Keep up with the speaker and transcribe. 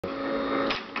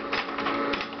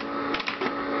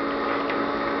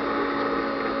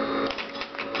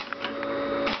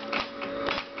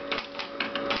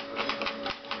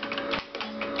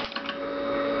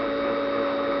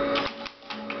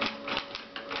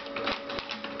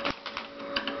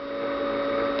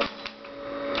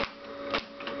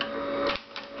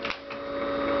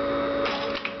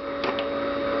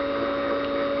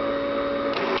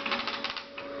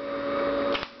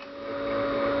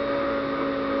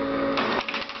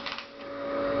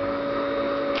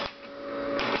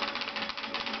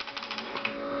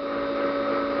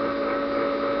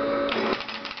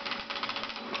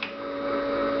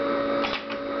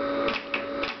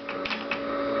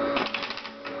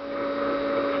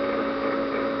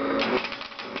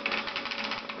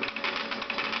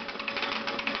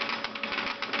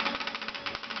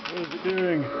it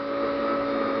doing?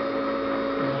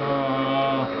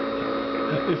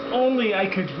 If only I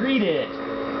could read it.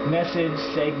 Message,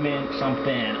 segment,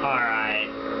 something. Alright.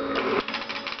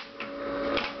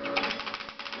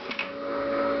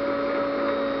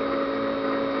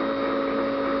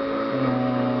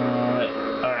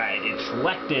 Alright, it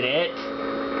selected it.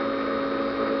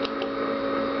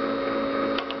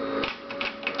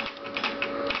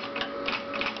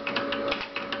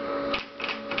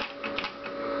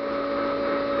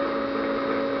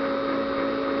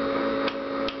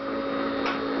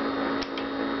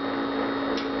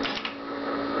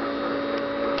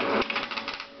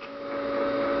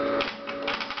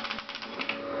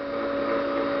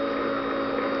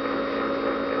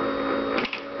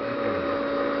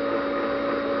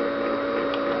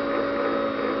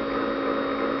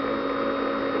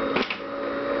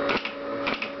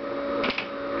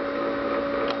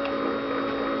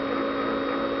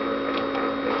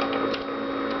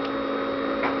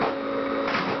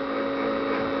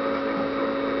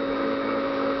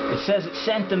 It says it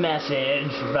sent the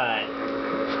message, but...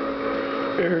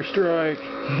 Airstrike.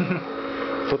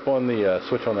 Flip on the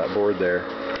switch on that board there.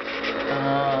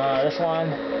 This one?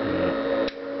 Yeah.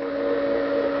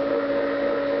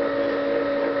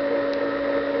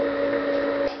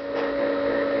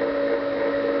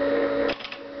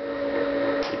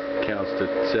 It counts to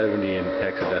 70 in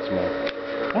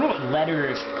hexadecimal. I wonder what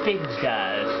letters FIGS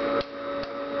does.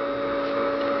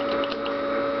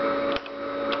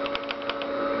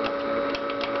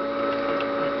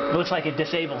 Looks like it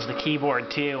disables the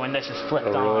keyboard too when this is flipped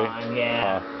on.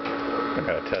 Yeah. I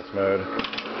got a test mode.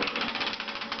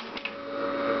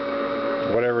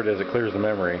 Whatever it is, it clears the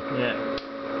memory. Yeah.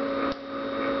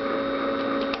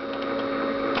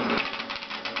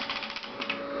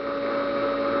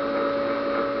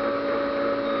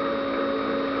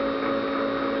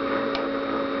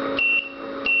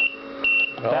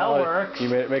 Bell works. You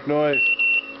made it make noise.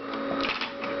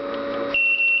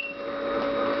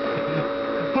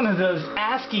 One of those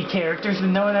ASCII characters that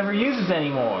no one ever uses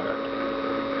anymore.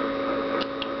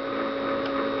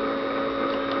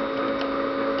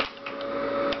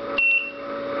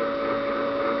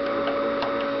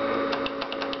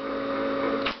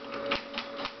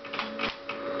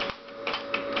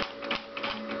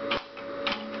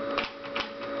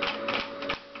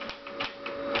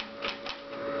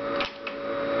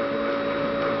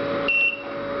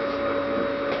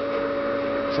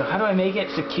 So how do I make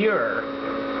it secure?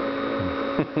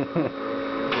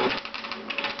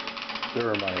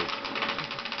 Thermite.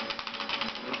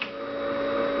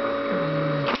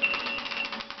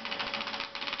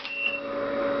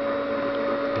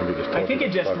 I think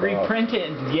it just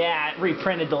reprinted. Yeah, it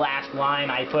reprinted the last line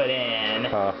I put in.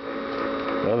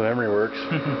 Well, the memory works.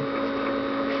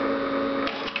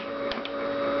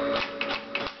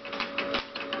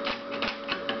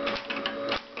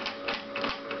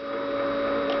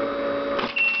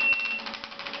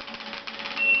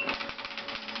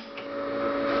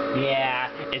 Yeah,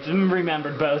 it's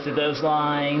remembered both of those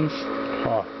lines.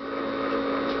 Huh.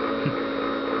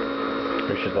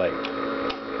 We should like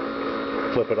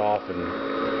flip it off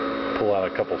and pull out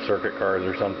a couple circuit cards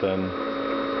or something.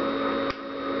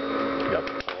 Got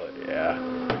to pull it, yeah.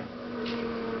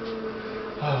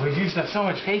 Oh, we've used up so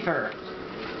much paper.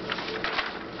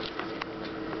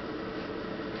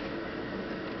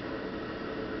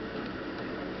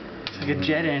 It's like a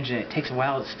jet engine. It takes a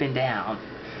while to spin down.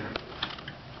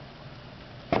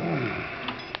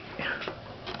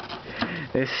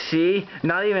 See?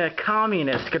 Not even a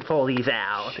communist could pull these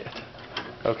out. Shit.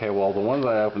 Okay, well, the ones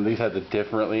I opened, these had the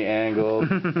differently angled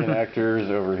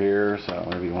connectors over here, so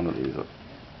maybe one of these.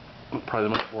 Probably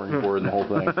the most boring board in the whole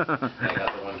thing. I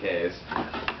got the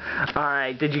 1Ks.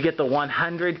 Alright, did you get the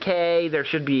 100K? There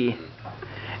should be...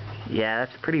 Yeah,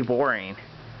 that's pretty boring.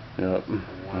 Yep. Oh,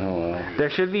 well. There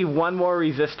should be one more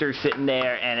resistor sitting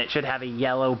there, and it should have a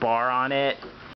yellow bar on it.